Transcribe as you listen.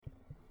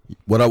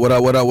What up,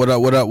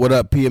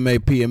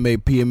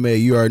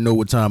 PMA. You already know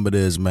what time it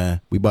is,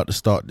 man. We about to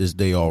start this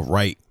day off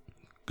right,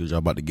 because y'all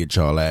about to get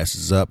y'all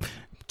asses up.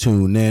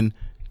 Tune in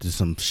to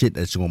some shit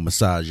that's going to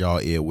massage y'all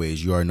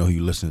airways. You already know who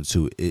you listening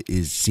to. It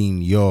is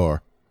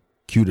Senior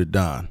Q to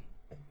Don.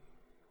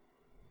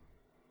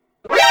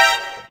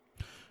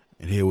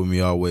 And here with me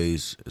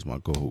always is my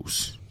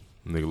co-host.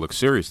 Nigga look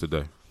serious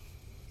today.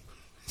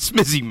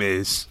 Smizzy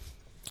Miz.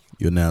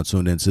 You're now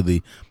tuned into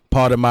the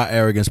Part of My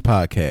Arrogance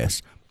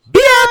podcast.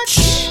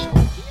 Bitch!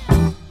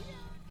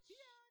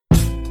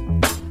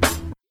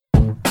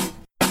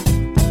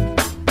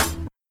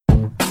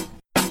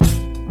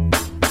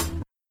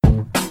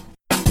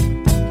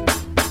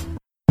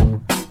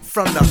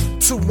 From the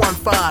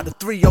 215 to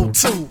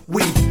 302,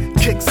 we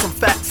kick some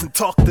facts and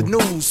talk the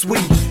news. We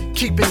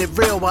keeping it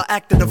real while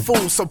acting a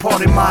fool. So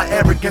pardon my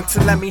arrogance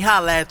and let me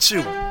holla at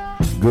you.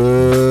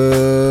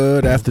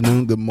 Good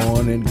afternoon, good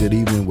morning, good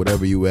evening,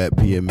 whatever you at,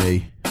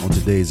 PMA. On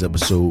today's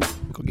episode,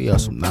 we're gonna give y'all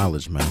some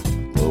knowledge, man.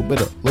 A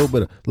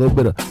little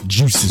bit of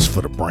juices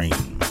for the brain,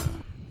 man.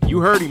 You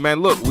heard him,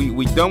 man. Look,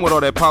 we done with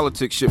all that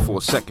politics shit for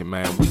a second,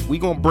 man. We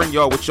gonna bring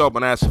y'all what y'all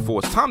been asking for.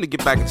 It's time to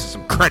get back into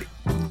some credit.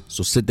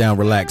 So sit down,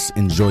 relax,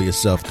 enjoy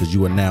yourself, because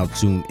you are now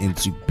tuned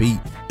into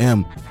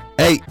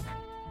PMA.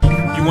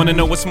 You want to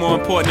know what's more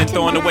important than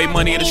throwing away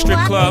money at a strip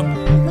club?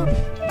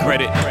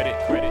 Credit.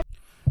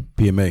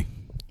 PMA,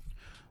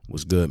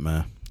 what's good,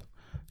 man?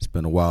 It's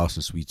been a while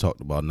since we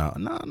talked about not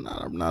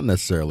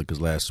necessarily,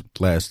 because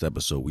last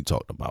episode we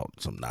talked about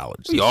some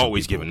knowledge. We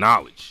always giving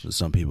knowledge.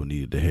 Some people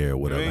needed to hear,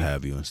 whatever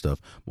have you and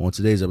stuff. But on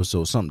today's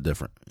episode, something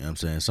different. You know what I'm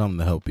saying? Something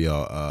to help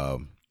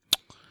y'all,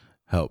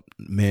 help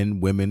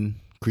men, women,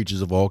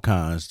 creatures of all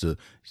kinds to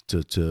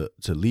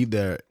leave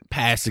their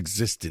past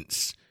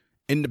existence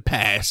in the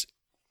past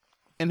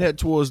and head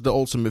towards the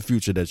ultimate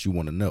future that you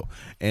want to know.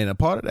 And a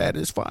part of that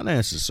is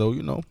finances. So,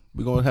 you know,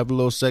 we're going to have a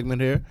little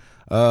segment here,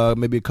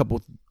 maybe a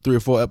couple, 3 or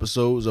 4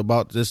 episodes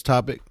about this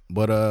topic,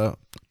 but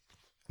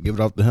give it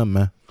off to him,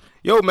 man.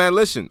 Yo, man,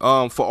 listen,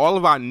 for all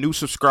of our new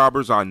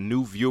subscribers, our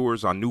new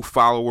viewers, our new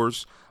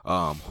followers,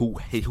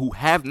 who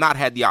have not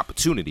had the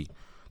opportunity,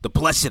 the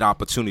blessed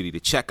opportunity to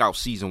check out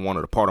season 1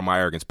 of the Part of My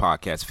Arrogance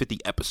podcast, 50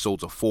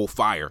 episodes of full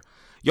fire.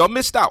 Y'all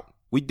missed out.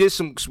 We did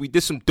some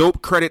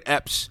dope credit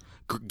eps,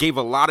 gave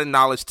a lot of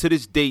knowledge. To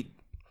this date,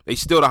 they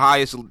still the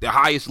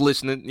highest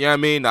listening, you know what I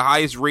mean? The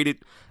highest rated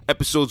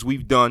episodes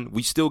we've done.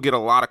 We still get a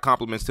lot of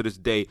compliments to this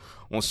day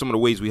on some of the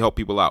ways we help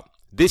people out.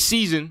 This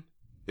season,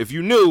 if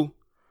you knew,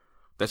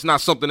 that's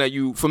not something that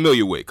you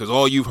familiar with, because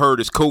all you've heard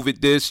is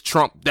COVID this,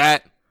 Trump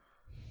that.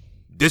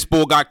 This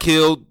bull got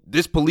killed.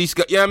 This police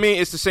got, I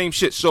mean? It's the same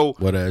shit. So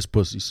what ass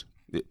pussies.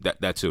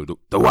 That too.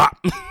 The WAP.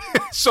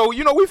 So,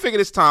 you know, we figured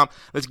it's time.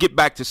 Let's get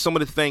back to some of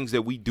the things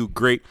that we do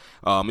great.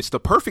 It's the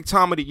perfect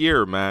time of the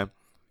year, man.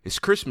 It's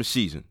Christmas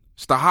season.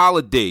 It's the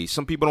holidays.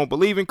 Some people don't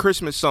believe in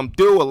Christmas. Some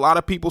do. A lot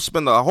of people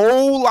spend a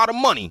whole lot of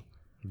money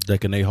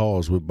decking their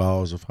halls with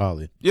boughs of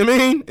holly. You know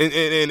what I mean?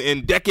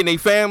 And decking their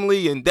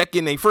family and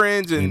decking their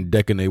friends. And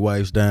decking their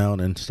wives down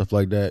and stuff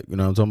like that. You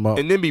know what I'm talking about?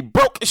 And then be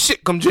broke as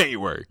shit come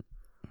January.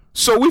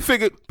 So we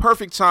figured,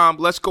 perfect time.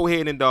 Let's go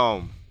ahead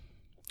and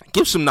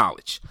give some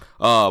knowledge.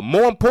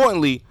 More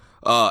importantly,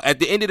 at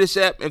the end of this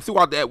app and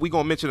throughout that, we're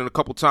going to mention it a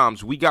couple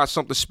times. We got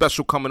something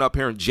special coming up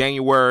here in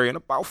January in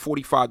about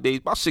 45 days,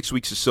 about 6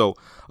 weeks or so,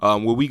 where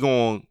we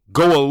going to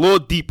go a little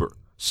deeper.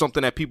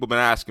 Something that people have been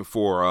asking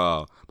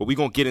for, but we're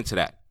going to get into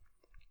that.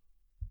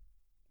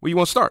 Where you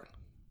want to start?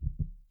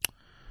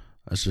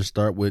 Let's just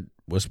start with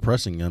what's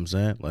pressing, you know what I'm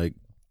saying? Like,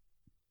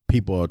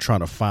 people are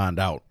trying to find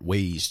out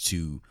ways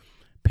to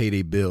pay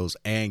their bills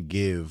and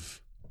give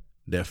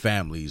their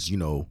families, you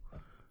know,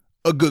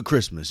 a good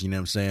Christmas, you know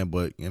what I'm saying?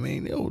 But I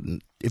mean, you know,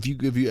 if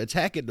you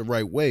attack it the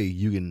right way,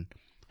 you can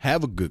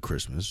have a good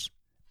Christmas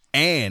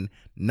and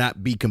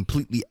not be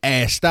completely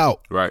assed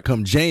out right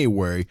come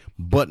January,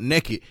 butt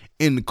naked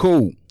in the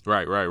cold.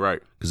 Right.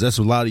 Because that's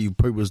what a lot of you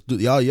people do.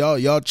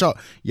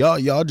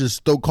 Y'all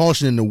just throw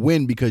caution in the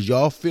wind because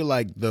y'all feel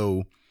like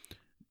though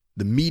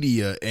the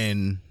media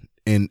and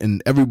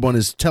everyone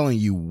is telling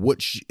you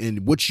what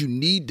you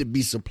need to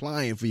be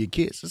supplying for your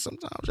kids. And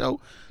sometimes, yo,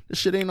 this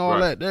shit ain't all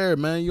that there,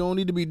 man. You don't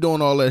need to be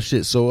doing all that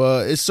shit. So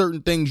it's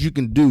certain things you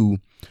can do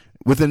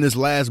within this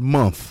last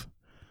month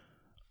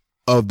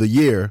of the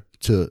year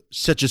to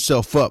set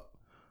yourself up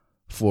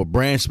for a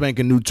brand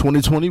spanking new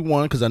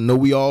 2021, because I know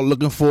we all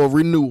looking for a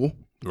renewal.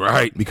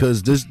 Right.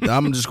 Because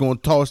I'm just going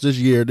to toss this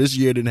year. This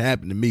year didn't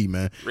happen to me,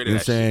 man. You know what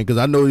I'm saying? Because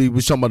I know he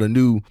was talking about a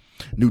new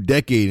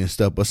decade and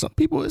stuff, but some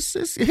people, it's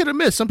hit or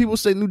miss. Some people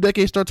say new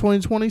decade start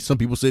 2020. Some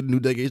people say the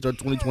new decade start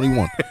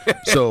 2021.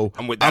 So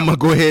I'm going to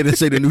go ahead and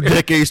say the new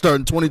decade start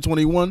in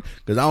 2021,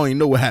 because I don't even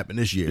know what happened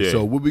this year. Yeah.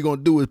 So what we're going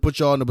to do is put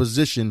y'all in a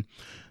position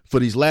for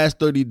these last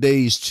 30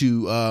 days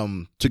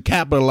to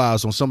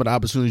capitalize on some of the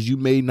opportunities you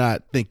may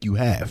not think you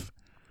have.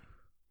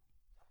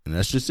 And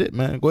that's just it,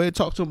 man. Go ahead and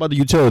talk to him about the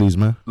utilities,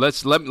 man.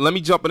 Let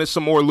me jump into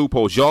some more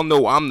loopholes. Y'all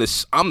know I'm the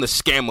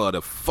scammer of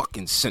the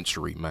fucking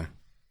century, man.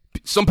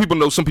 Some people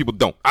know, some people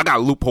don't. I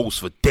got loopholes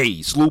for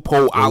days.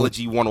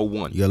 Loopholeology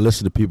 101. You gotta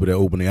listen to people that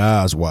open their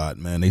eyes wide,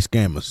 man. They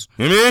scammers.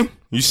 You know what I mean?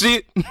 You see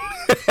it?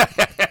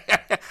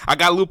 I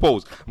got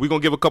loopholes. We're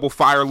going to give a couple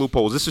fire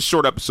loopholes. This is a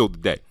short episode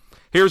today.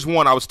 Here's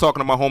one I was talking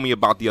to my homie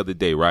about the other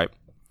day, right?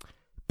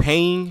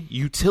 Paying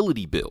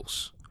utility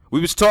bills. We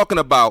was talking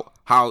about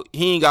how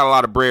he ain't got a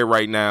lot of bread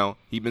right now.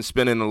 He been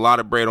spending a lot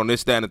of bread on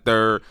this, that, and the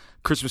third.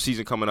 Christmas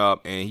season coming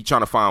up, and he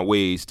trying to find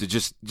ways to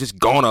just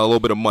garner a little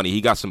bit of money.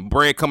 He got some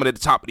bread coming at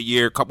the top of the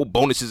year, a couple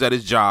bonuses at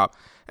his job.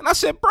 And I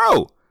said,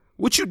 bro,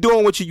 what you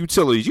doing with your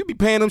utilities? You be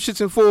paying them shits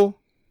in full?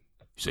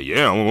 He said,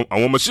 yeah, I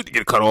want my shit to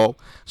get cut off.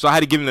 So I had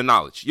to give him the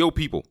knowledge. Yo,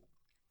 people,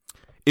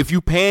 if you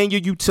paying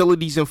your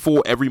utilities in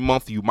full every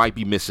month, you might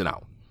be missing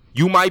out.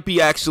 You might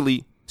be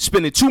actually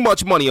spending too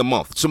much money a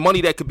month, some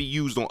money that could be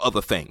used on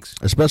other things.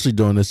 Especially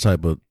during this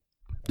type of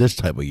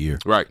year.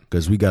 Right.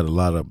 Because we got a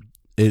lot of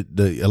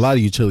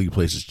utility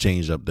places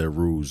changed up their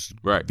rules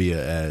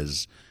via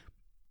as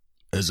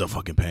a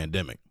fucking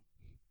pandemic.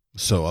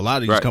 So a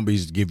lot of these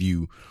companies give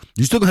you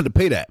still gonna have to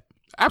pay that.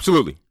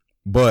 Absolutely.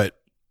 But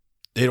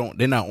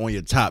they're not on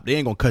your top. They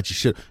ain't gonna cut your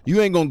shit.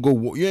 You ain't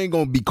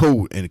gonna be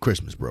cold in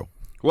Christmas, bro.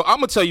 Well, I'm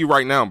gonna tell you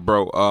right now,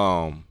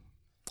 bro.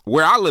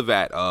 Where I live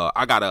at,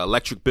 I got an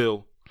electric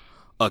bill,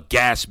 a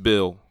gas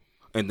bill,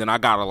 and then I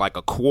got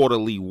a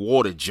quarterly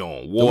water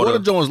joint. The water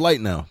joint is light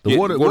now. The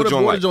water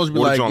joints be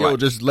like, yo,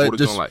 just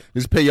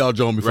pay y'all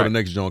joint before the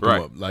next joint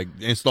come up, like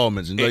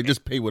installments, and like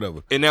just pay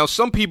whatever. And now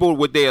some people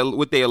with their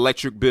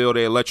electric bill,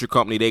 their electric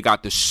company, they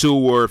got the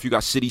sewer. If you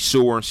got city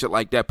sewer and shit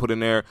like that put in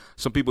there,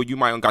 some people you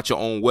might got your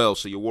own well,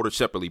 so you water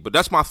separately. But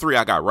that's my 3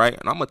 I got, right?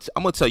 And I'm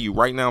gonna tell you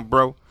right now,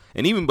 bro.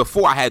 And even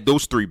before I had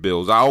those 3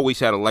 bills, I always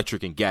had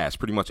electric and gas,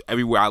 pretty much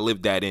everywhere I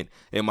lived at in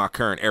my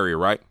current area,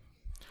 right?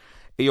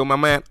 Hey, yo, my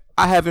man,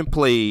 I haven't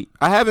paid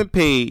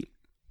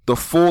the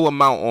full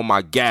amount on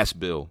my gas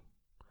bill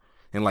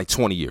in like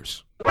 20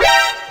 years.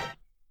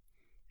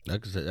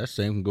 That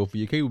same can go for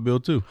your cable bill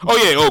too. Oh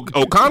yeah,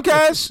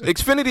 Comcast,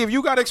 Xfinity. If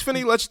you got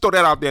Xfinity, let's throw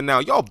that out there now.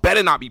 Y'all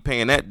better not be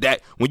paying that.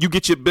 That when you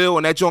get your bill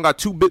and that joint got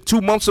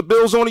 2 months of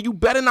bills on it, you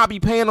better not be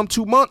paying them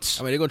 2 months.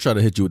 I mean, they're gonna try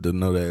to hit you with the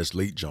no ass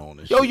late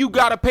joint. Yo, you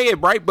gotta pay it,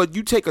 right? But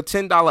you take a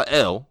 $10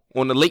 L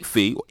on the late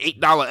fee, or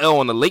 $8 L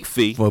on the late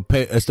fee,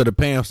 instead of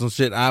paying some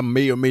shit I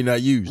may or may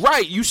not use.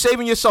 Right, you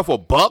saving yourself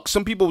 $1.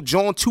 Some people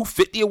join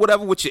 $250 or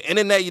whatever with your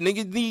internet. You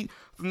niggas need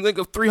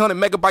 300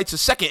 megabytes a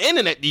second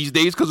internet these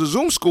days because of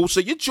Zoom school.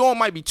 So your joint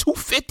might be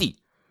 $250,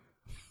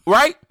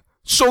 right?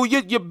 So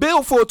your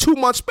bill for a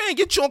 2-month span,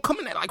 your joint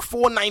coming at like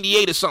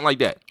 $498 or something like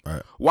that.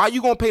 Right. Why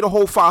you gonna pay the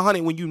whole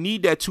 $500 when you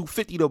need that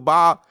 $250 to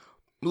buy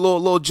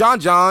little John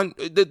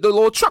the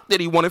little truck that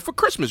he wanted for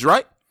Christmas,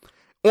 right?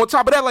 On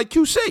top of that, like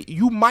you said,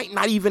 you might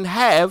not even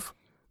have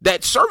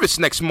that service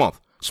next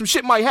month. Some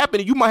shit might happen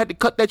and you might have to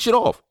cut that shit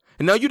off.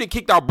 And now you done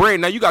kicked out bread.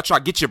 Now you got to try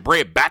to get your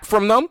bread back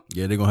from them.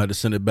 Yeah, they're going to have to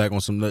send it back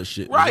on some nut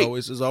shit. Right.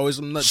 There's always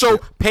some nut shit. So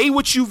pay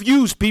what you've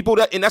used, people.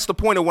 And that's the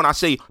point of when I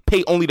say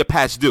pay only the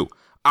past due.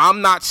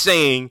 I'm not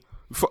saying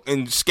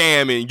and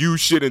scam and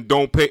use shit and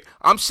don't pay.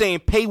 I'm saying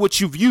pay what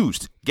you've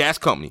used, gas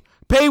company.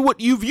 Pay what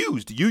you've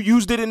used. You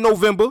used it in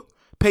November.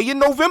 Pay your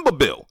November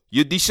bill,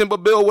 your December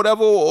bill,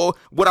 whatever, or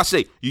what I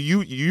say.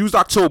 You used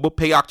October,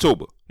 pay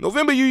October.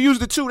 November, you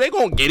used it too. They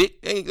gonna get it.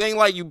 Ain't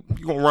like you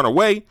gonna run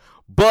away.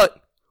 But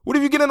what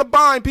if you get in a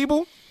bind,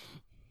 people?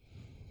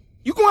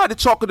 You gonna have to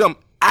talk to them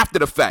after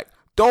the fact.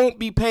 Don't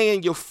be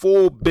paying your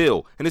full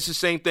bill. And it's the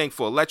same thing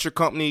for electric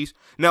companies.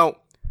 Now,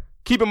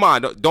 keep in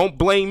mind, don't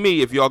blame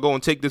me if y'all go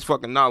and take this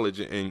fucking knowledge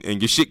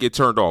and your shit get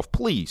turned off.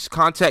 Please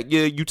contact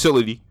your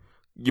utility,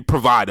 your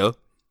provider,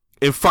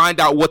 and find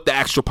out what the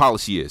actual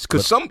policy is.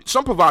 Because some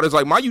providers,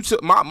 like my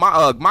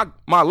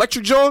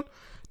electric John,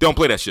 they don't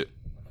play that shit.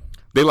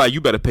 They like,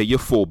 you better pay your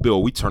full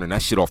bill. We turning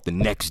that shit off the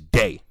next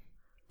day.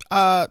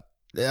 Are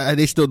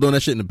they still doing that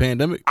shit in the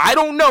pandemic? I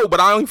don't know, but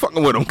I ain't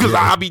fucking with them. Because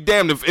I'll be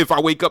damned if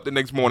I wake up the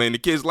next morning and the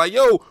kid's like,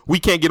 yo, we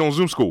can't get on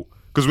Zoom school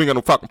because we ain't got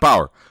no fucking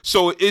power.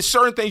 So it's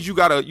certain things you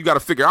gotta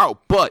figure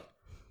out. But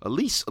at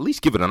least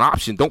give it an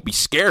option. Don't be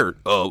scared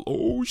of,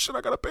 oh shit, I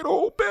gotta pay the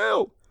whole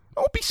bill.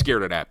 Don't be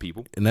scared of that,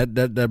 people. And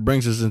that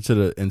brings us into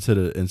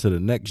the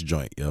next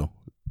joint, yo.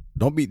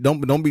 Don't be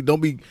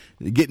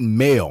getting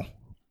mail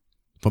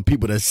from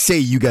people that say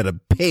you gotta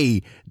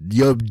pay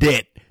your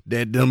debt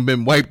that done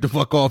been wiped the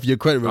fuck off your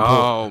credit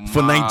report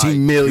for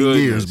 19 million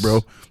years,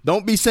 bro.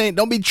 Don't be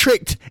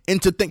tricked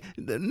into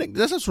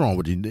that's what's wrong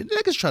with you.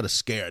 Niggas try to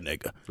scare a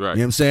nigga. Right. You know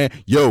what I'm saying?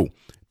 Yo,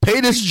 pay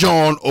this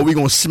John or we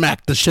gonna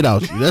smack the shit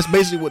out you. That's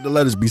basically what the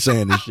letters be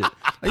saying and shit.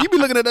 Like, you be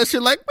looking at that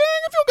shit like, man,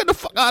 if you don't get the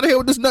fuck out of here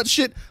with this nut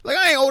shit, like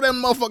I ain't owe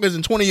them motherfuckers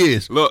in 20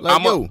 years. Look,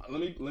 like,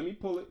 let me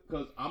pull it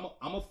because I'm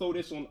gonna throw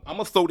this on. I'm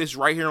gonna throw this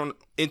right here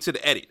into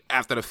the edit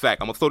after the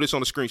fact. I'm gonna throw this on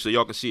the screen so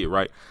y'all can see it.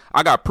 Right,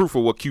 I got proof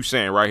of what Q's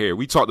saying right here.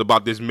 We talked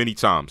about this many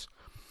times.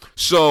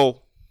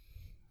 So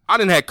I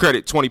didn't have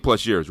credit 20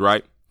 plus years.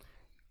 Right,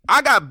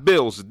 I got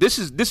bills. This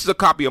is a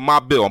copy of my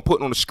bill. I'm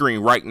putting on the screen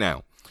right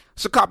now.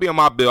 It's a copy of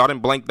my bill. I done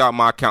blanked out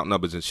my account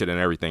numbers and shit and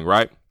everything,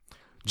 right?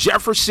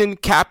 Jefferson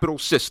Capital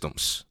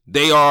Systems.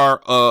 They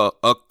are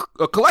a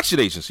collection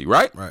agency,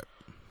 right? Right.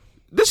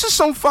 This is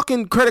some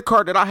fucking credit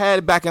card that I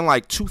had back in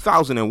like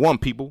 2001,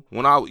 people.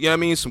 When I, you know what I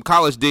mean, some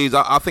college days,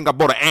 I think I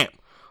bought an amp.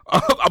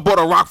 I bought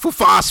a Rockford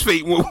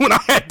Phosphate when I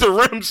had the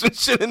rims and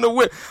shit in the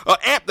whip. An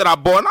amp that I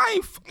bought, and I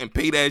ain't fucking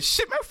pay that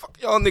shit, man. Fuck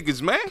y'all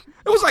niggas, man.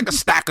 It was like a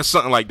stack or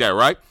something like that,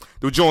 right?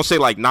 The joint say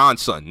like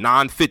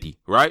 $950,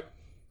 right?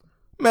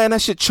 Man,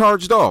 that shit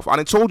charged off. I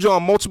done told you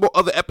on multiple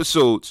other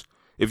episodes.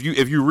 If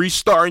you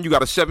restart and you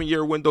got a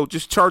 7-year window,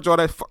 just charge all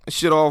that fucking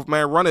shit off,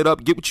 man. Run it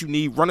up, get what you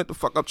need, run it the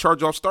fuck up,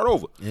 charge off, start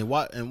over. And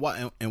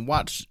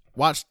watch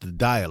the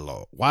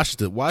dialogue. Watch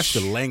the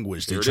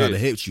language they try to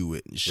hit you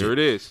with and shit. There it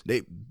is.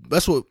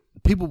 That's what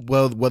people,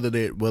 whether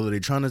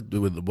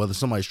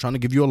somebody's trying to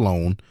give you a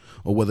loan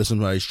or whether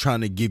somebody's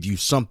trying to give you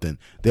something,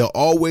 they'll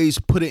always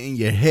put it in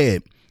your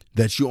head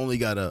that you only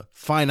got a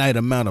finite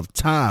amount of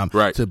time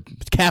to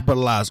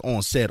capitalize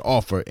on said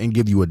offer and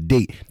give you a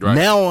date. Right.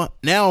 Now,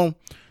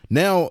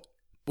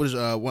 what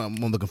I'm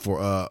looking for?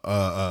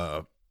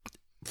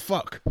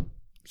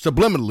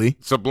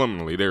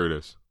 Subliminally, there it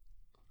is.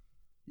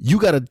 You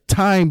got a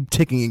time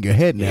ticking in your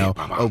head now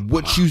of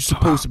what you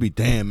supposed to be.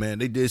 Damn, man,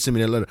 they did send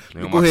me that letter.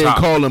 Go ahead and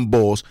call them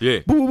boys. Yeah.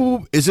 Boop, boop,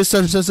 boop. Is this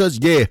such and such?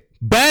 Yeah.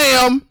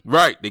 Bam.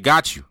 Right. They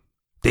got you.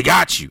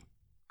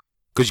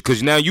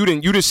 Cause now you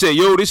didn't say,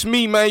 yo, this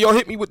me, man. Y'all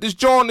hit me with this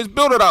jaw and this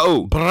bill that I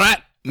owe.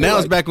 Now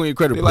it's back on your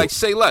credit report. Like,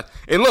 say less.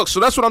 And look, so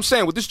that's what I'm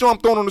saying. With this jaw I'm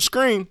throwing on the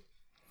screen,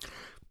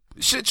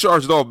 shit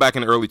charged off back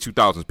in the early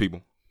 2000s,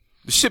 people.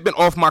 The shit been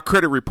off my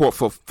credit report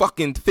for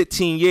fucking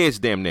 15 years,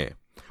 damn near.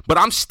 But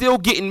I'm still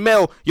getting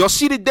mail. Y'all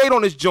see the date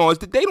on this joint? Is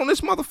the date on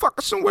this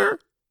motherfucker somewhere?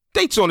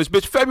 Dates on this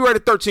bitch. February the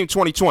 13th,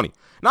 2020.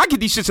 Now, I get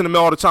these shits in the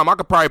mail all the time. I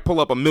could probably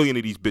pull up 1 million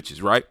of these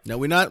bitches, right? Now,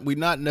 we're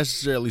not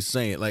necessarily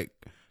saying,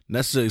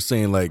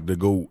 to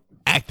go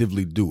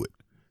actively do it.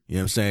 You know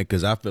what I'm saying?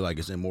 Because I feel like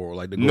it's immoral.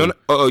 Like, you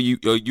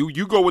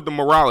go with the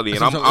morality,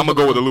 and I'm going to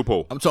go with the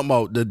loophole. I'm talking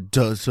about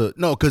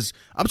because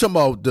I'm talking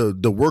about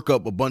the work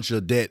up a bunch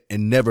of debt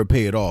and never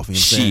pay it off. You know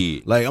what I'm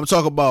saying? Like, I'm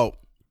talking about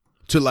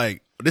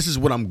this is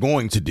what I'm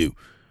going to do,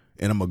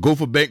 and I'm gonna go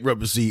for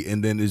bankruptcy,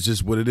 and then it's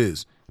just what it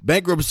is.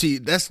 Bankruptcy,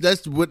 that's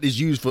what is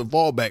used for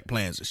fallback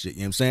plans and shit.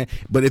 You know what I'm saying?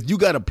 But if you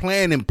got a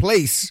plan in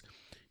place,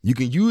 you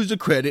can use the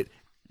credit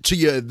to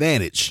your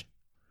advantage.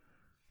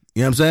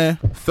 You know what I'm saying?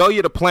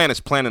 Failure to plan is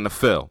planning to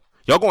fail.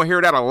 Y'all gonna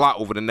hear that a lot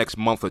over the next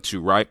month or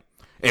two, right?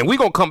 And we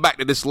gonna come back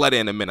to this letter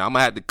in a minute. I'm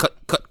gonna have to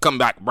come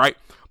back, right?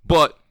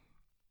 But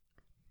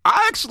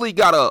I actually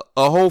got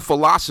a whole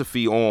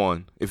philosophy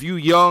on if you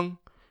young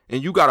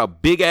and you got a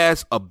big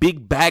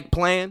bag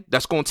plan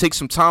that's going to take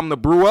some time to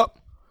brew up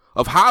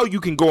of how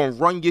you can go and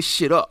run your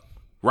shit up,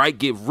 right?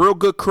 Get real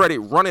good credit,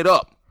 run it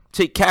up,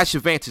 take cash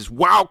advances,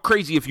 wild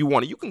crazy if you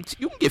want it. You can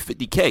get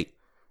 $50K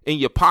in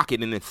your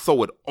pocket and then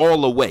throw it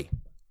all away.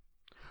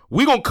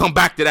 We're going to come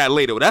back to that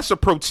later. That's a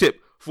pro tip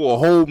for a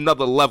whole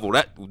nother level.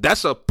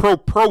 That's a pro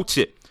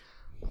tip.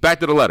 Back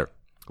to the letter.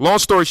 Long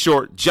story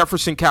short,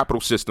 Jefferson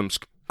Capital Systems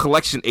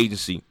collection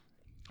agency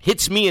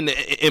hits me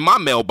in my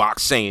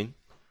mailbox saying,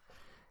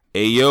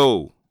 hey,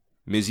 yo,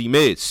 Mizzy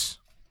Miz,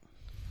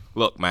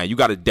 look, man, you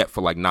got a debt for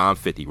like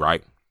 $950,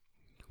 right?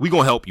 We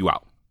going to help you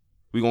out.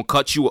 We going to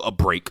cut you a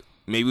break.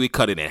 Maybe we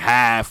cut it in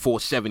half,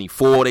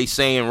 $474, they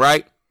saying,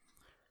 right?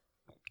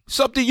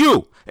 It's up to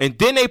you. And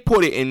then they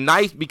put it in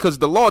nice, because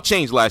the law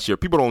changed last year.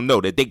 People don't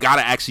know that they got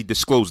to actually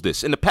disclose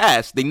this. In the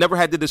past, they never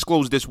had to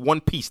disclose this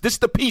one piece. This is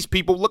the piece,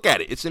 people. Look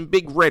at it. It's in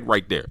big red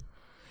right there.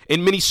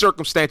 In many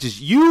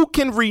circumstances, you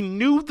can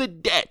renew the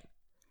debt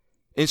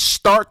and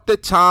start the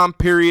time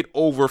period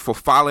over for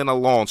filing a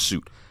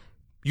lawsuit.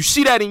 You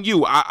see that in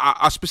you.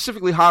 I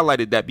specifically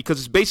highlighted that because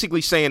it's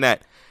basically saying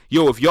that,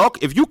 yo, if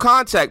you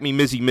contact me,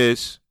 Mizzy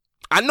Miz,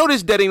 I know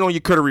this debt ain't on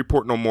your credit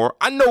report no more.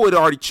 I know it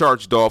already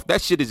charged off.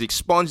 That shit is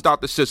expunged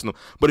out the system.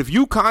 But if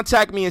you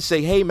contact me and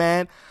say, hey,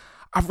 man,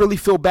 I really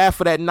feel bad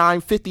for that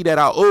 $950 that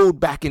I owed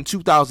back in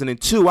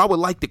 2002. I would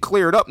like to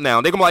clear it up now.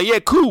 They're going to be like, yeah,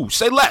 cool,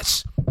 say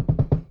less.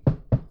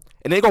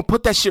 And they're going to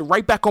put that shit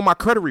right back on my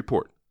credit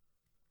report.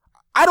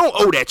 I don't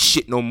owe that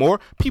shit no more.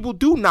 People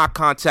do not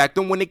contact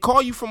them when they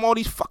call you from all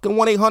these fucking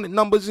 1-800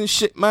 numbers and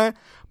shit, man.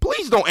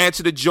 Please don't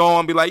answer the jaw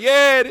and be like,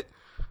 yeah,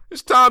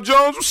 it's Tom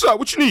Jones. What's up?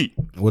 What you need?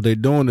 What they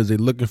doing is they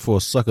looking for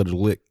a sucker to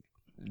lick.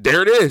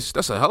 There it is.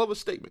 That's a hell of a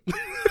statement.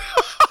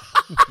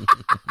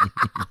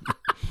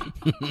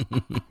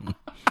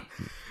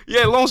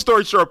 Yeah, long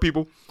story short,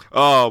 people.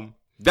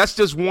 That's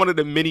just one of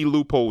the many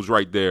loopholes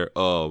right there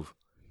of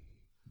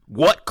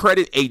what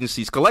credit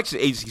agencies, collection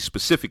agencies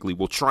specifically,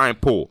 will try and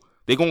pull.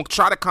 They're going to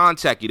try to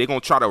contact you. They're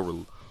going to try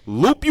to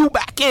loop you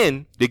back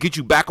in to get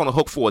you back on the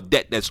hook for a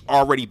debt that's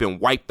already been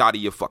wiped out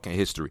of your fucking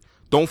history.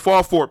 Don't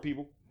fall for it,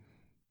 people.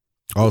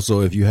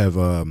 Also, if you have,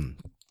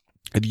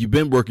 if you've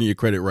been working your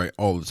credit right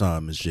all the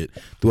time and shit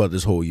throughout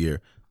this whole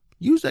year,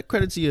 use that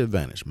credit to your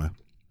advantage, man.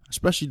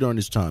 Especially during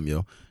this time, yo. You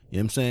know what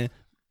I'm saying?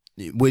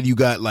 When you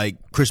got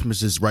like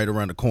Christmas is right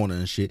around the corner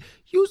and shit,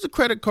 use the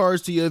credit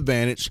cards to your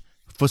advantage.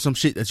 for some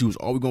shit that you was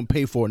always gonna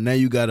pay for. Now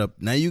you got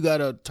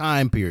a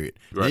time period.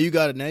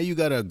 Right. Now you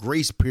got a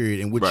grace period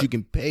in which Right. you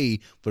can pay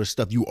for the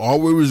stuff you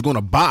always was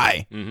gonna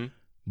buy, Mm-hmm.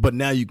 but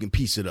now you can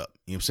piece it up.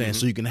 You know what I'm saying?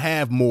 So you can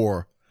have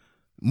more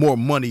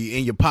money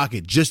in your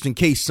pocket just in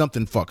case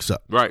something fucks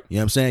up. Right. You know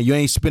what I'm saying? You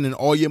ain't spending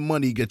all your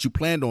money that you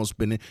planned on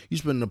spending. You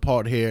spending a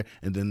part here,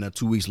 and then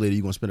 2 weeks later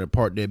you're gonna spend a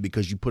part there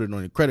because you put it on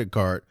your credit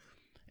card.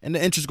 And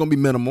the interest gonna be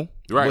minimal,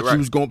 Right, but right. you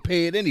was gonna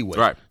pay it anyway.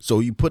 Right. So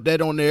you put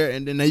that on there,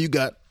 and then now you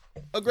got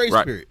a grace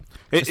Right. period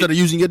instead of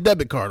using your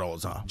debit card all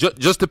the time.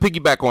 Just to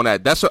piggyback on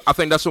that, I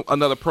think that's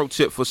another pro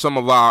tip for some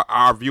of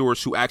our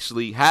viewers who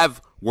actually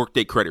have worked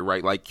their credit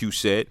right, like you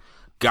said.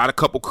 Got a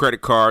couple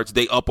credit cards,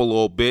 they up a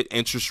little bit.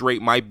 Interest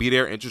rate might be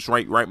there. Interest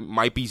rate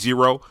might be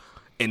 0.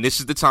 And this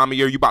is the time of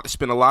year you're about to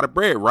spend a lot of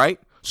bread, right?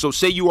 So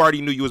say you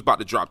already knew you was about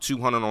to drop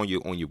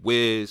 $200 on your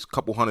Wiz,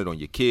 couple hundred on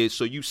your kids.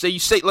 So you say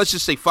let's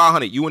just say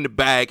 $500. You in the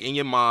bag in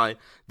your mind.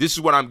 This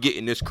is what I'm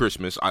getting this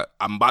Christmas.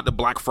 I'm about to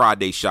Black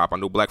Friday shop. I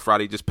know Black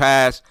Friday just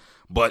passed,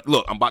 but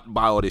look, I'm about to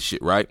buy all this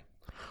shit, right?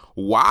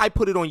 Why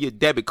put it on your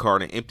debit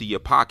card and empty your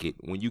pocket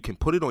when you can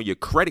put it on your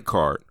credit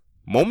card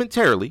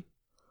momentarily?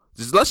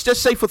 Let's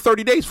just say for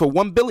 30 days for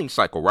one billing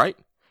cycle, right?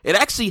 It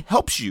actually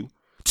helps you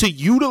to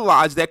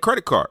utilize that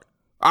credit card.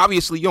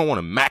 Obviously, you don't want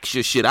to max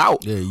your shit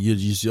out. Yeah,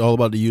 you see all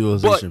about the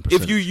utilization. But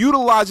if you're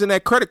utilizing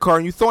that credit card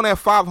and you throwing that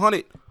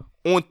 $500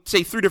 on,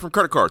 say, 3 different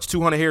credit cards,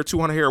 200 here,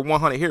 200 here,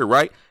 100 here,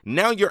 right?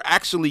 Now you're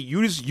actually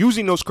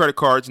using those credit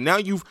cards. Now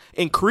you've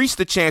increased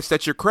the chance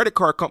that your credit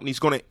card company is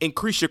going to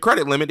increase your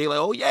credit limit. They're like,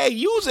 oh yeah,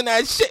 using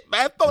that shit,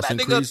 man. Throw that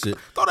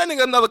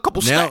nigga another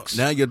couple stacks.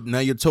 Now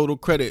your total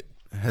credit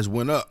has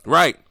went up.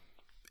 Right.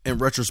 In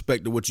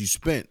retrospect to what you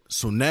spent.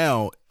 So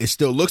now it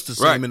still looks the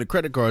same Right. in the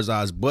credit card's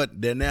eyes,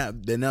 but they're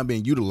now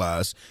being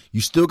utilized.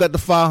 You still got the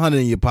 $500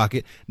 in your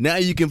pocket. Now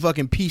you can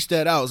fucking piece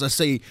that out. As I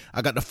say,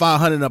 I got the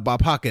 $500 in my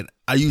pocket.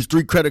 I used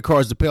 3 credit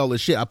cards to pay all this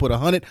shit. I put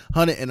 100,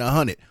 100, and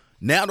 100.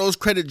 Now those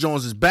credit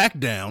Jones is back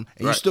down,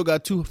 and you Right. still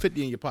got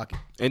 $250 in your pocket.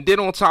 And then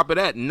on top of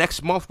that,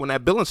 next month when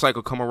that billing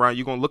cycle come around,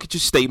 you're going to look at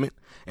your statement,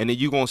 and then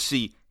you're going to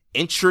see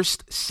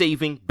interest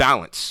saving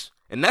balance.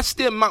 And that's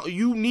the amount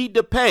you need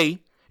to pay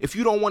if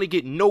you don't want to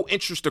get no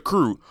interest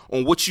accrued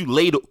on what you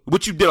did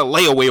a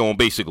layaway on,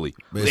 basically.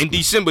 In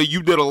December,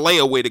 you did a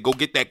layaway to go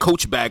get that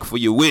Coach bag for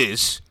your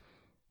Wiz.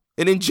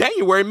 And in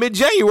January,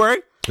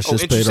 mid-January,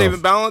 interest saving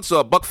balance,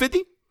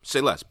 $150,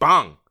 say less,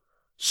 bang.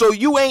 So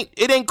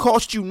it ain't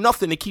cost you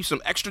nothing to keep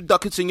some extra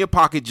ducats in your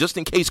pocket just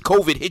in case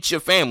COVID hits your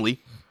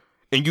family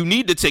and you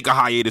need to take a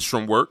hiatus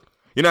from work.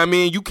 You know what I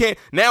mean? You can't,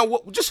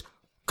 just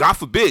God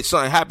forbid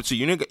something happened to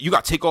you. You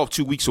got to take off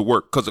 2 weeks of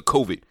work because of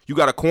COVID. You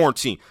got to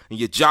quarantine, and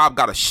your job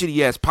got a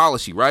shitty-ass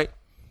policy, right?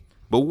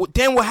 But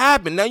then what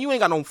happened? Now you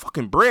ain't got no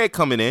fucking bread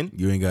coming in.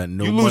 You ain't got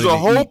no You money lose a to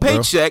whole eat, bro.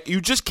 paycheck. You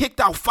just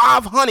kicked out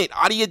 $500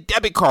 out of your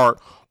debit card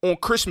on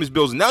Christmas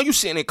bills. Now you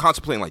sitting there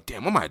contemplating like,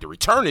 damn, I might have to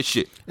return this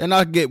shit. And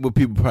I get what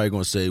people probably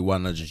going to say, why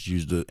not just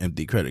use the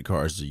empty credit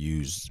cards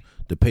to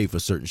pay for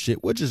certain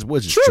shit, which is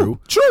true.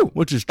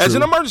 Which is true. As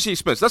an emergency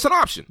expense, that's an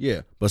option.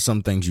 Yeah, but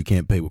some things you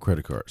can't pay with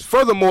credit cards.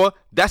 Furthermore,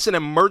 that's an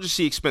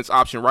emergency expense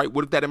option, right?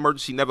 What if that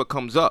emergency never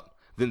comes up?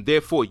 Then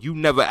therefore, you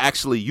never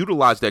actually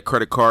utilize that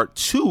credit card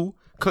to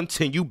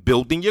continue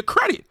building your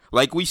credit.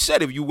 Like we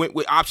said, if you went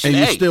with option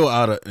And A. you're still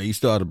out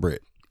of bread.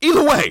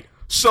 Either way.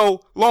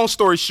 So, long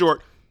story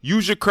short,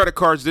 use your credit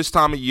cards this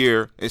time of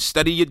year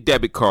instead of your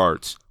debit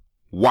cards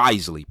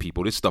wisely,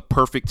 people. This is the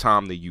perfect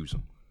time to use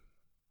them.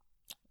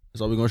 That's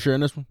all we're going to share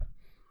in this one?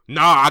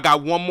 Nah, I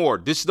got one more.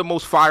 This is the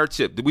most fire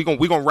tip. We're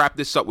gonna wrap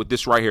this up with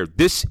this right here.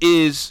 This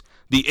is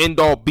the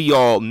end-all,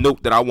 be-all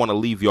note that I want to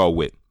leave y'all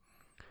with.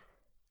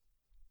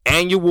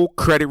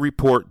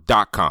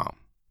 Annualcreditreport.com.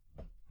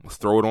 I'll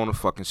throw it on the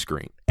fucking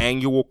screen.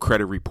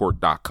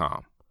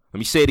 Annualcreditreport.com. Let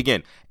me say it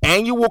again.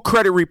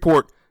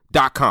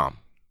 Annualcreditreport.com.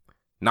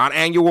 Not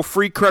annual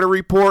free credit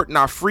report,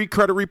 not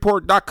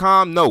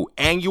freecreditreport.com. No,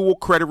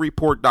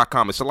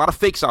 annualcreditreport.com. It's a lot of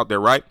fakes out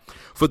there, right?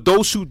 For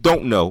those who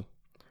don't know,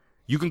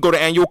 you can go to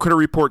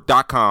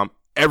annualcreditreport.com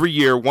every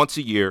year, once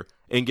a year,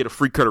 and get a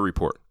free credit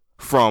report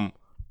from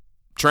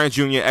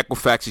TransUnion,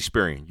 Equifax,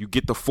 Experian. You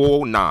get the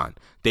full 9.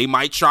 They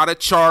might try to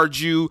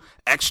charge you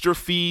extra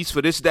fees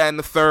for this, that, and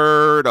the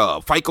third,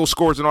 FICO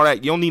scores and all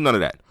that. You don't need none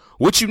of that.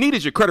 What you need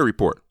is your credit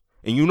report.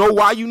 And you know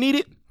why you need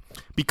it?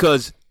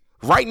 Because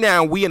right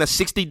now we in a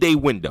 60-day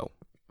window,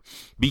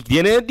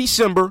 beginning of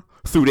December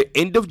through the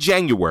end of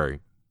January,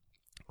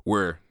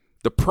 where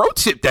the pro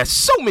tip that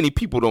so many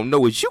people don't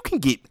know is you can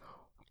get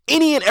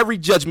any and every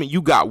judgment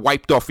you got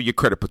wiped off of your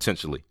credit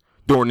potentially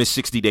during this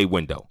 60-day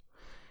window.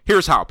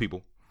 Here's how,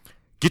 people.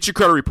 Get your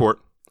credit report.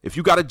 If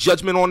you got a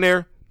judgment on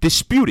there,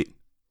 dispute it.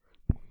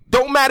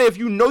 Don't matter if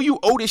you know you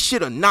owe this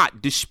shit or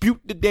not.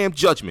 Dispute the damn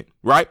judgment,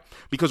 right?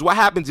 Because what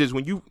happens is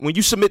when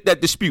you submit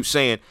that dispute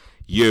saying,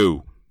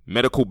 yo,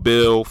 medical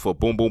bill for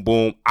boom, boom,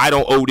 boom, I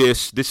don't owe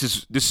this. This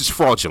is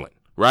fraudulent,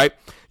 right?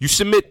 You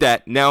submit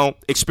that. Now,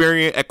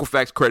 Experian,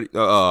 Equifax, Credit,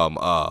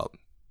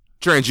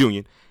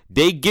 TransUnion,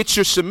 they get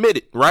your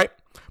submitted, right?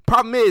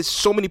 problem is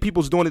so many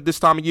people's doing it this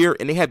time of year,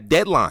 and they have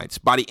deadlines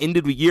by the end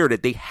of the year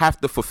that they have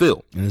to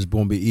fulfill. And it's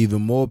going to be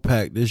even more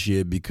packed this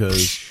year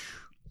because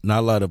not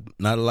a lot of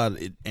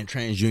in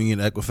TransUnion,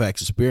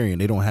 Equifax, Experian,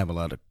 they don't have a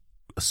lot of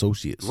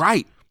associates.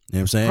 Right. You know what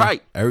I'm saying?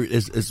 Right.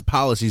 It's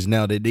policies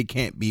now that they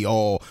can't be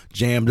all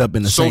jammed up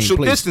in the same Social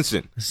place.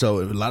 distancing.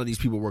 So a lot of these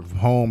people work from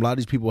home. A lot of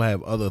these people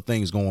have other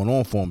things going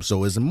on for them.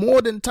 So it's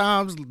more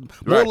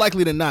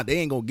likely than not, they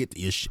ain't going to get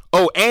the issue.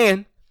 Oh,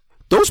 and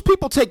those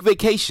people take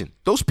vacation.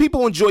 Those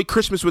people enjoy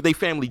Christmas with their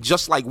family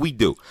just like we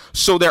do.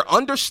 So they're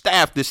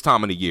understaffed this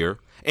time of the year,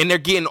 and they're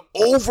getting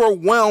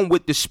overwhelmed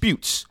with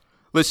disputes.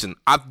 Listen,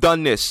 I've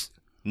done this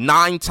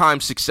 9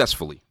 times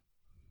successfully.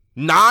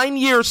 9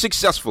 years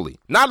successfully.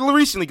 Not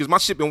recently because my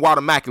shit been wild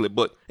immaculate,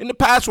 but in the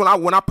past when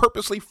I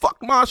purposely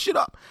fucked my shit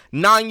up.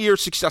 9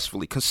 years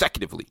successfully,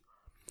 consecutively.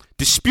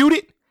 Dispute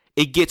it,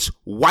 it gets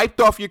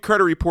wiped off your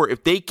credit report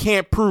if they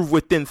can't prove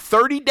within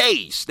 30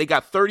 days. They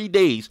got 30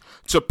 days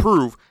to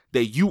prove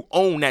that you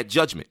own that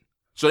judgment.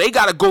 So they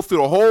got to go through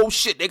the whole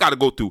shit. They got to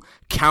go through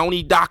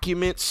county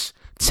documents,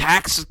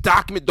 tax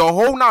document, the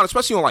whole nine,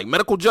 especially on like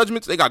medical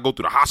judgments. They got to go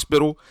through the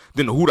hospital,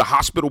 then who the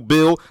hospital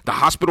bill, the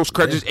hospital's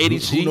credit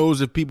agency. Who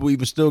knows if people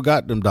even still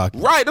got them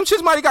documents? Right, them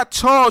shits might have got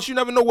tossed. You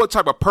never know what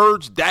type of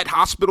purge that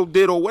hospital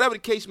did or whatever the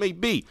case may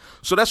be.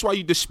 So that's why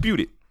you dispute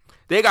it.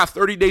 They got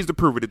 30 days to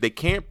prove it. If they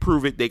can't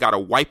prove it, they got to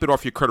wipe it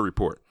off your credit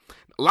report.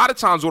 A lot of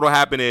times what will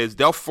happen is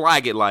they'll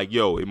flag it like,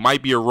 yo, it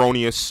might be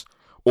erroneous,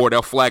 or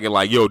they'll flag it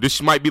like, yo,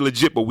 this might be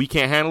legit, but we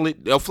can't handle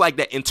it. They'll flag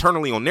that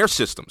internally on their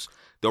systems.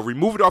 They'll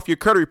remove it off your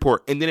credit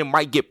report, and then it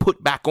might get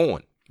put back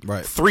on.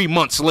 Right. 3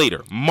 months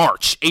later,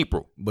 March,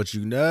 April. But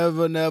you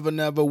never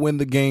win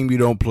the game you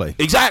don't play.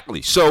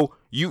 Exactly. So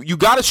you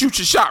got to shoot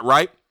your shot,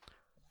 right?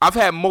 I've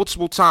had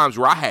multiple times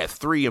where I had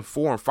 3 and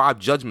 4 and 5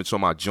 judgments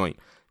on my joint.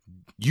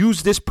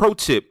 Use this pro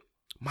tip.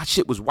 My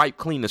shit was wiped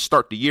clean to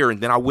start the year,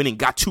 and then I went and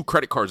got 2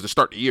 credit cards to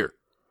start the year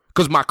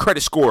because my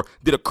credit score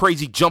did a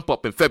crazy jump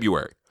up in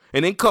February.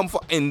 And then come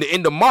in the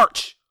end of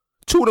March,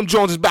 2 of them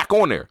Jones is back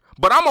on there.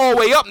 But I'm all the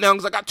way up now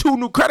because I got 2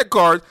 new credit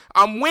cards.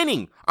 I'm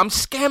winning. I'm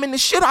scamming the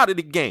shit out of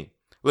the game.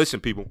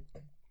 Listen, people,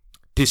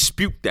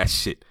 dispute that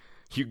shit.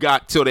 You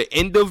got till the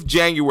end of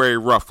January,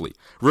 roughly.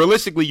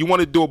 Realistically, you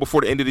want to do it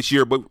before the end of this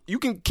year, but you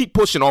can keep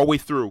pushing all the way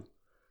through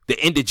the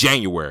end of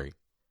January,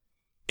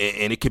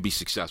 and it could be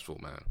successful,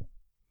 man.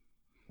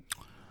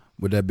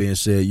 With that being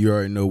said, you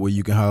already know where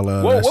you can holler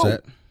at us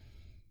at.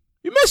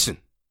 You're missing.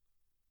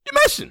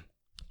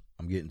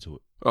 I'm getting to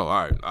it. Oh, all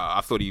right.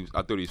 I thought he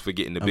was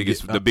forgetting the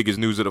biggest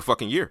news of the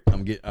fucking year.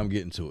 I'm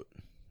getting to it.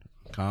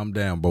 Calm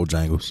down,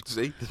 Bojangles.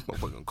 See, this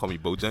motherfucker gonna call me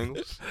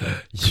Bojangles.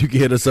 You can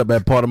hit us up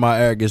at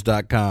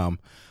partofmyarrogance.com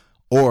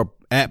or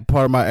at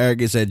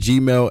partofmyarrogance at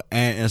Gmail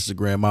and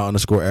Instagram,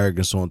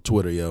 my_arrogance on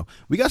Twitter, yo.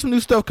 We got some new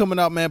stuff coming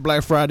out, man.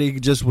 Black Friday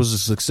just was a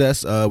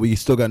success. We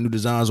still got new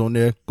designs on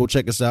there. Go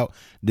check us out.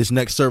 This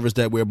next service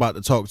that we're about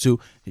to talk to,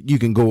 you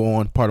can go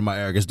on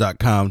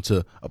partofmyarrogance.com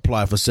to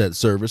apply for said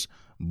service.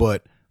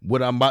 But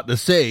what I'm about to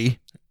say,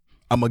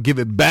 I'm going to give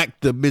it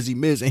back to Busy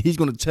Miz, and he's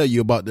going to tell you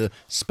about the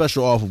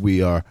special offer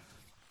we are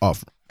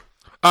offering.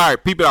 All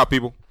right, peep it out,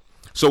 people.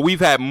 So we've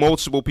had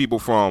multiple people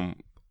from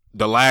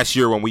the last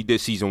year when we did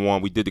season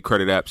 1, we did the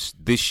credit apps.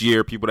 This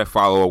year, people that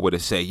follow up with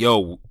us say,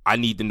 yo, I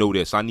need to know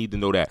this. I need to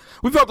know that.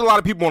 We've helped a lot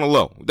of people on the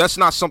low. That's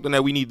not something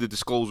that we need to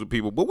disclose with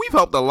people, but we've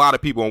helped a lot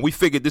of people, and we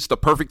figured this is the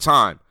perfect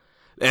time.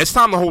 And it's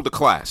time to hold the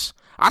class.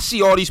 I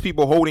see all these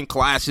people holding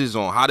classes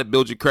on how to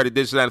build your credit,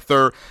 this, that, and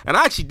third. And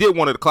I actually did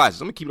one of the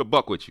classes. I'm going to keep it a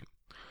buck with you.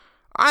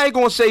 I ain't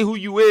going to say who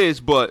you is,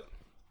 but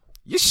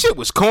your shit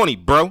was corny,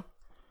 bro.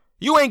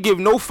 You ain't give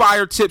no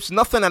fire tips,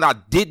 nothing that I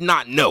did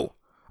not know.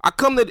 I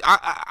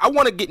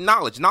want to get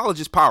knowledge.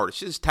 Knowledge is power. This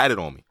shit is tatted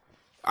on me.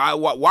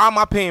 Why am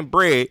I paying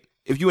bread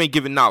if you ain't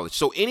giving knowledge?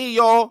 So any of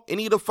y'all,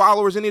 any of the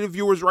followers, any of the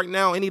viewers right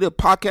now, any of the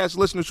podcast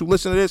listeners who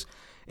listen to this,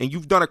 and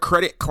you've done a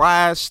credit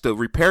class to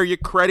repair your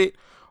credit,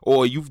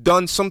 or you've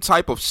done some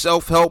type of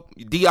self-help,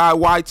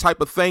 DIY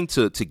type of thing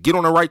to get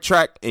on the right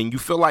track, and you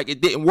feel like it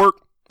didn't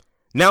work,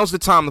 now's the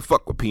time to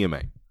fuck with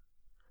PMA.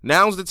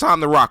 Now's the time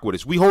to rock with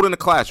us. We holding a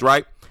class,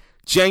 right?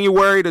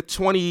 January the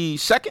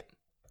 22nd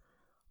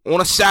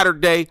on a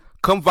Saturday.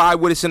 Come vibe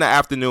with us in the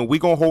afternoon. We're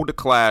going to hold the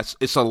class.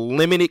 It's a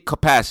limited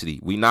capacity.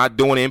 We're not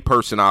doing it in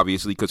person,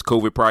 obviously, because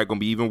COVID probably going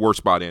to be even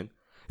worse by then.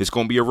 It's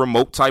going to be a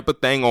remote type of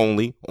thing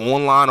only,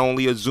 online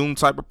only, a Zoom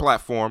type of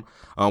platform.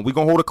 We're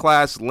going to hold a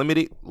class,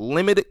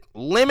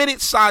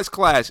 limited size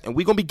class, and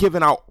we're going to be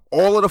giving out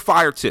all of the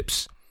fire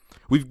tips.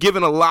 We've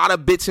given a lot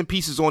of bits and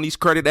pieces on these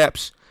credit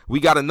apps. We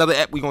got another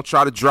app we're going to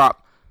try to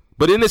drop.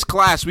 But in this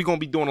class, we're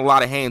going to be doing a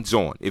lot of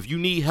hands-on. If you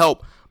need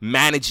help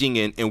managing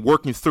and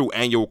working through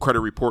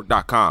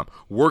annualcreditreport.com,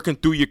 working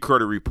through your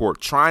credit report,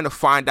 trying to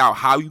find out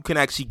how you can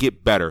actually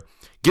get better,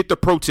 get the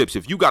pro tips.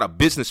 If you got a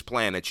business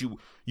plan that you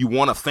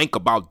want to think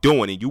about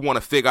doing and you want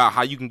to figure out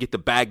how you can get the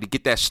bag to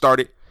get that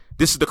started,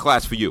 this is the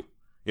class for you.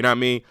 You know what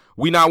I mean?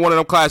 We not one of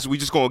them classes we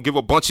just going to give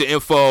a bunch of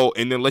info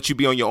and then let you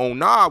be on your own.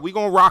 Nah, we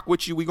going to rock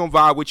with you. We going to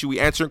vibe with you. We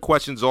answering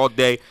questions all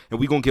day, and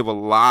we going to give a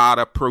lot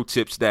of pro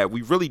tips that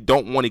we really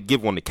don't want to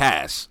give on the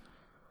cast.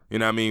 You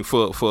know what I mean?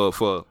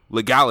 For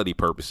legality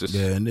purposes.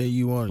 Yeah, and then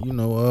you want,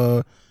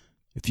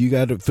 if you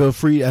got to feel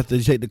free after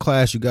you take the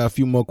class, you got a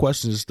few more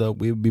questions and stuff,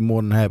 we'd be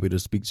more than happy to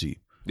speak to you.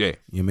 Yeah. You know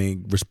what I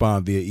mean?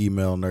 Respond via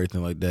email and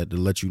everything like that to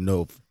let you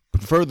know,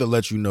 further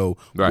let you know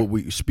Right. what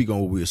we speak on,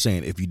 what we were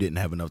saying if you didn't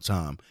have enough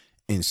time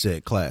in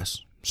said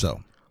class.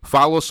 So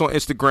follow us on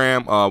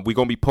Instagram. We're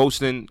going to be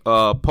posting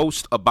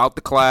post about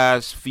the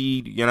class,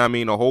 feed, you know what I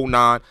mean, the whole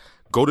 9.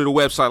 Go to the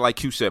website,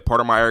 like you said,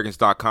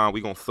 partofmyarrogance.com.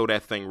 We're going to throw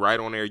that thing right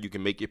on there. You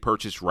can make your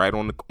purchase right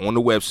on the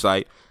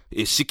website.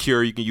 It's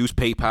secure. You can use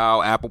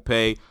PayPal, Apple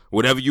Pay,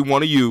 whatever you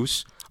want to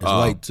use. it's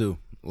light too.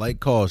 Light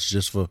cost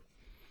just for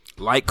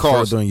Light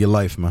cost. furthering your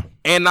life, man.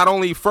 And not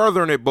only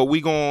furthering it, but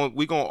we gonna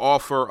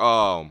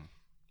offer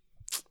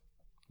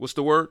what's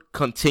the word?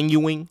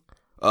 Continuing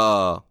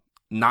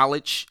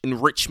knowledge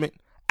enrichment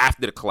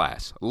after the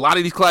class. A lot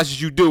of these classes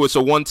you do, it's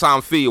a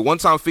one-time fee, a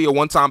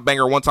one-time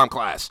banger, a one-time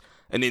class.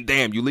 And then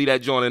damn, you leave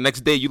that joint, and the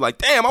next day you like,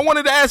 damn, I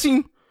wanted to ask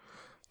him.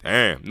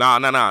 Damn, nah.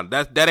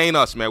 That ain't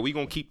us, man. We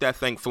gonna keep that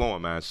thing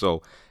flowing, man.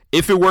 So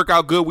if it work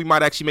out good, we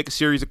might actually make a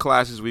series of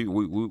classes. We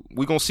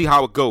gonna see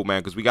how it go,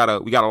 man, because we got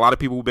a lot of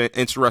people who've been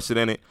interested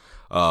in it.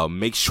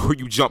 Make sure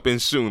you jump in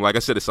soon. Like I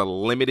said, it's a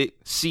limited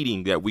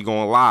seating that we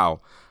gonna allow,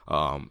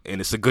 and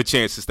it's a good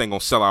chance this thing gonna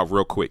sell out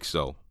real quick.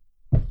 So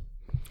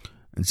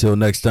Until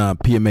next time,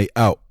 PMA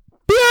out.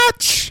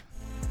 Bitch!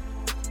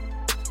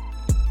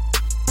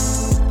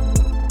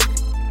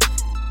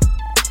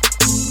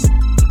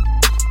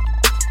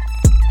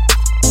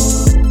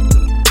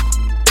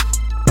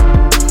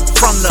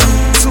 From the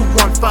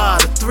 215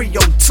 to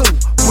 302,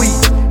 we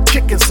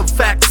kicking some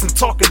facts and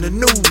talking the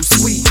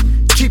news. We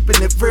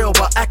keeping it real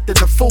while acting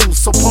a fool.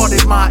 So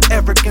pardon my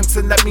arrogance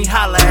and let me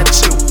holla at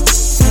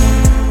you.